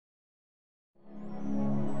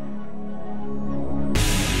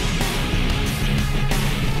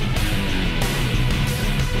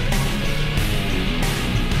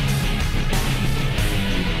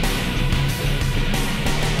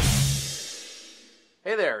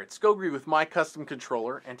Hey there, it's Scogri with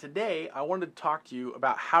MyCustomController, and today I wanted to talk to you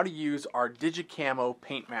about how to use our Camo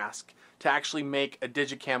paint mask to actually make a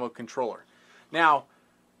Camo controller. Now,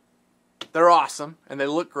 they're awesome and they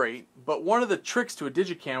look great, but one of the tricks to a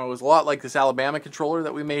Camo is a lot like this Alabama controller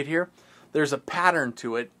that we made here. There's a pattern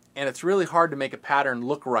to it, and it's really hard to make a pattern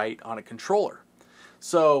look right on a controller.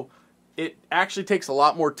 So it actually takes a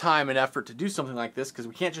lot more time and effort to do something like this because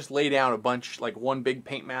we can't just lay down a bunch, like one big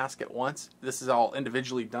paint mask at once. This is all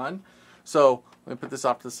individually done. So let me put this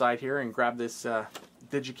off to the side here and grab this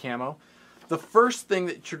Camo. The first thing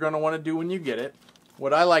that you're going to want to do when you get it,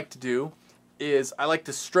 what I like to do is I like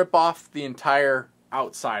to strip off the entire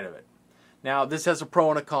outside of it. Now this has a pro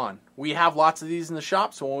and a con. We have lots of these in the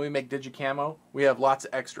shop, so when we make Camo, we have lots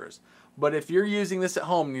of extras. But if you're using this at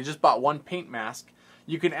home and you just bought one paint mask,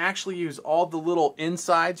 you can actually use all the little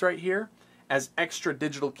insides right here as extra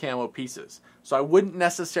digital camo pieces. So I wouldn't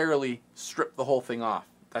necessarily strip the whole thing off.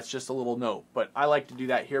 That's just a little note. But I like to do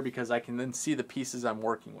that here because I can then see the pieces I'm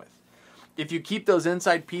working with. If you keep those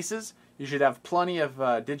inside pieces, you should have plenty of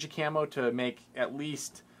Camo to make at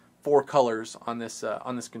least 4 colors on this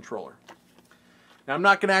controller. Now I'm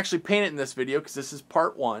not going to actually paint it in this video because this is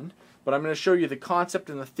part 1, but I'm going to show you the concept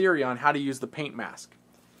and the theory on how to use the paint mask.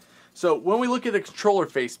 So when we look at the controller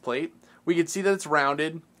faceplate, we can see that it's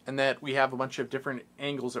rounded and that we have a bunch of different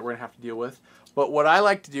angles that we're going to have to deal with. But what I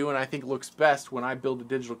like to do, and I think looks best when I build a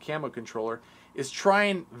digital camo controller, is try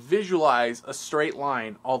and visualize a straight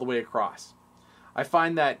line all the way across. I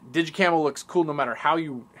find that Camo looks cool no matter how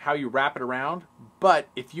you wrap it around, but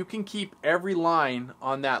if you can keep every line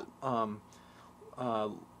on that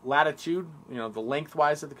latitude, you know, the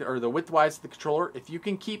lengthwise of the widthwise of the controller, if you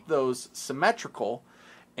can keep those symmetrical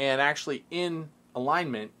and actually in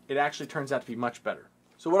alignment, it actually turns out to be much better.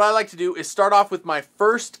 So what I like to do is start off with my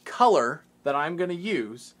first color that I'm going to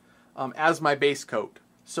use as my base coat.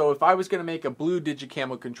 So if I was going to make a blue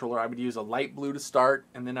Camo controller, I would use a light blue to start,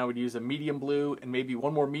 and then I would use a medium blue, and maybe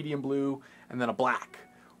one more medium blue, and then a black.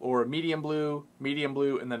 Or a medium blue,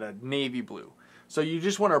 and then a navy blue. So you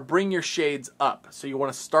just want to bring your shades up. So you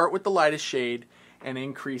want to start with the lightest shade and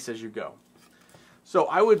increase as you go. So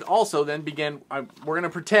I would also then begin, we're going to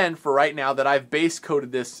pretend for right now that I've base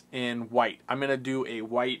coated this in white. I'm going to do a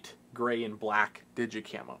white, gray, and black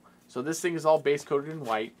Camo. So this thing is all base coated in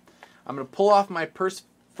white. I'm going to pull off my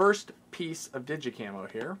first piece of Camo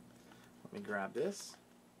here. Let me grab this.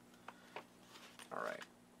 Alright.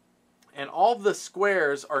 And all the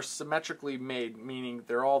squares are symmetrically made, meaning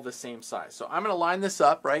they're all the same size. So I'm going to line this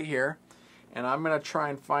up right here, and I'm going to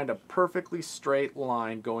try and find a perfectly straight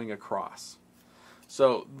line going across.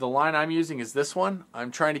 So the line I'm using is this one.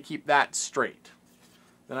 I'm trying to keep that straight.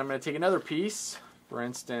 Then I'm going to take another piece, for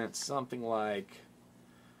instance, something like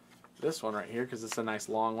this one right here, because it's a nice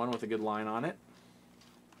long one with a good line on it.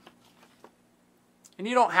 And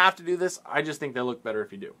you don't have to do this. I just think they look better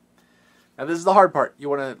if you do. Now this is the hard part. You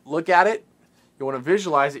want to look at it. You want to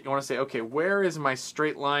visualize it. You want to say, okay, where is my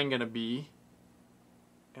straight line going to be?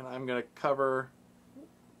 And I'm going to cover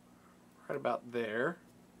right about there,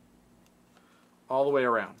 all the way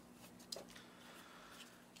around.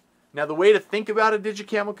 Now the way to think about a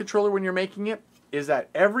Camo controller when you're making it is that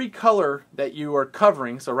every color that you are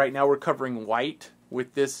covering, so right now we're covering white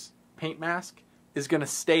with this paint mask, is going to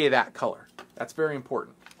stay that color. That's very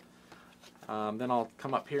important. Then I'll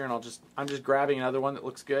come up here and I'm just grabbing another one that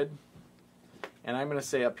looks good. And I'm going to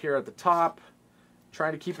say up here at the top,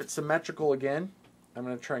 trying to keep it symmetrical again. I'm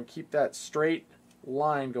going to try and keep that straight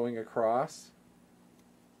line going across.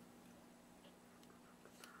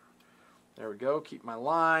 There we go. Keep my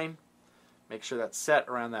line. Make sure that's set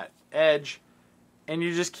around that edge. And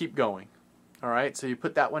you just keep going. Alright, so you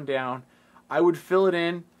put that one down. I would fill it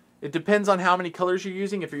in. It depends on how many colors you're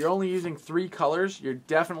using. If you're only using 3 colors, you're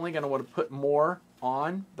definitely going to want to put more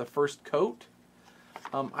on the first coat.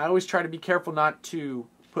 I always try to be careful not to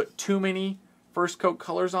put too many first coat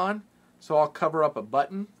colors on. So I'll cover up a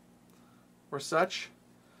button or such.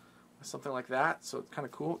 Something like that, so it's kind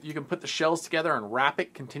of cool. You can put the shells together and wrap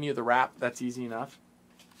it, continue the wrap. That's easy enough.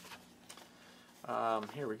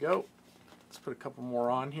 Here we go. Let's put a couple more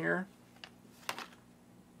on here.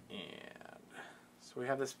 And so we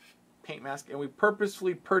have this paint mask, and we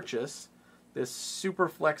purposefully purchase this super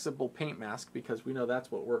flexible paint mask because we know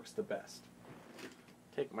that's what works the best.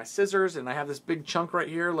 Take my scissors, and I have this big chunk right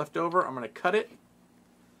here left over. I'm going to cut it.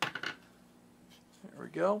 There we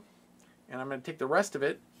go. And I'm going to take the rest of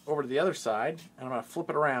it over to the other side, and I'm going to flip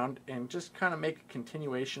it around and just kind of make a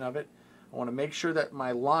continuation of it. I want to make sure that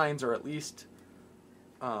my lines are at least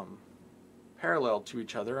parallel to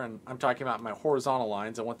each other, and I'm talking about my horizontal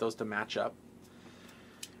lines. I want those to match up.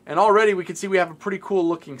 And already we can see we have a pretty cool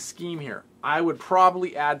looking scheme here. I would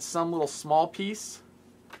probably add some little small piece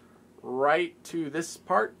right to this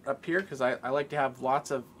part up here because I like to have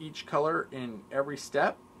lots of each color in every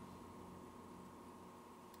step.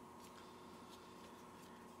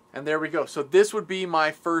 And there we go. So this would be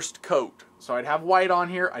my first coat. So I'd have white on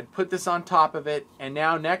here, I'd put this on top of it, and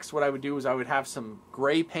now next what I would do is I would have some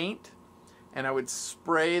gray paint and I would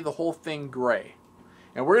spray the whole thing gray.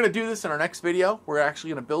 And we're going to do this in our next video. We're actually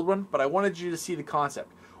going to build one, but I wanted you to see the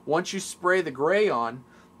concept. Once you spray the gray on,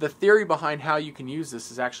 the theory behind how you can use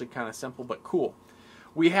this is actually kind of simple but cool.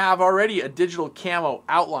 We have already a digital camo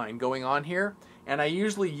outline going on here, and I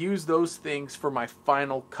usually use those things for my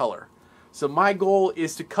final color. So my goal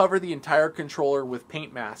is to cover the entire controller with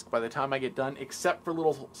paint mask by the time I get done, except for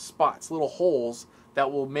little spots, little holes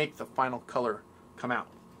that will make the final color come out.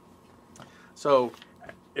 So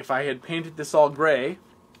if I had painted this all gray,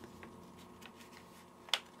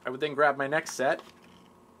 I would then grab my next set.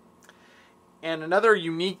 And another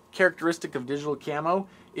unique characteristic of digital camo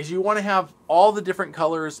is you want to have all the different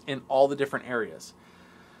colors in all the different areas.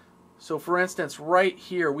 So for instance, right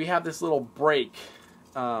here we have this little break.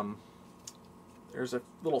 There's a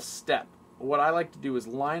little step. What I like to do is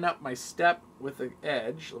line up my step with the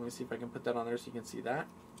edge. Let me see if I can put that on there so you can see that.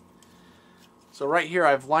 So right here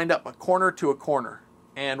I've lined up a corner to a corner.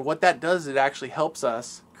 And what that does, it actually helps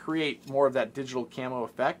us create more of that digital camo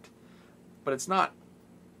effect. But it's not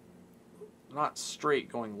straight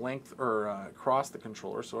going length or across the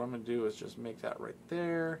controller. So what I'm going to do is just make that right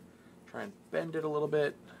there. Try and bend it a little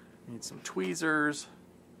bit. Need some tweezers.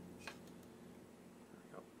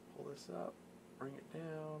 Pull this up. Bring it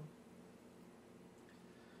down.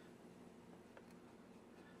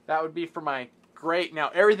 That would be for my gray. Now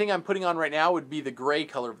everything I'm putting on right now would be the gray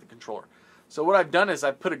color of the controller. So what I've done is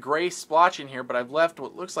I've put a gray splotch in here, but I've left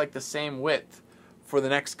what looks like the same width for the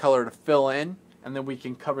next color to fill in, and then we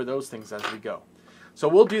can cover those things as we go. So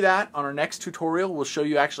we'll do that on our next tutorial. We'll show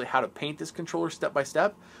you actually how to paint this controller step by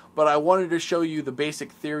step, but I wanted to show you the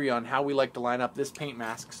basic theory on how we like to line up this paint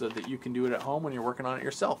mask so that you can do it at home when you're working on it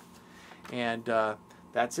yourself. And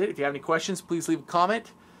that's it. If you have any questions, please leave a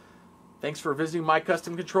comment. Thanks for visiting My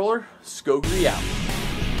Custom Controller. Skogri out.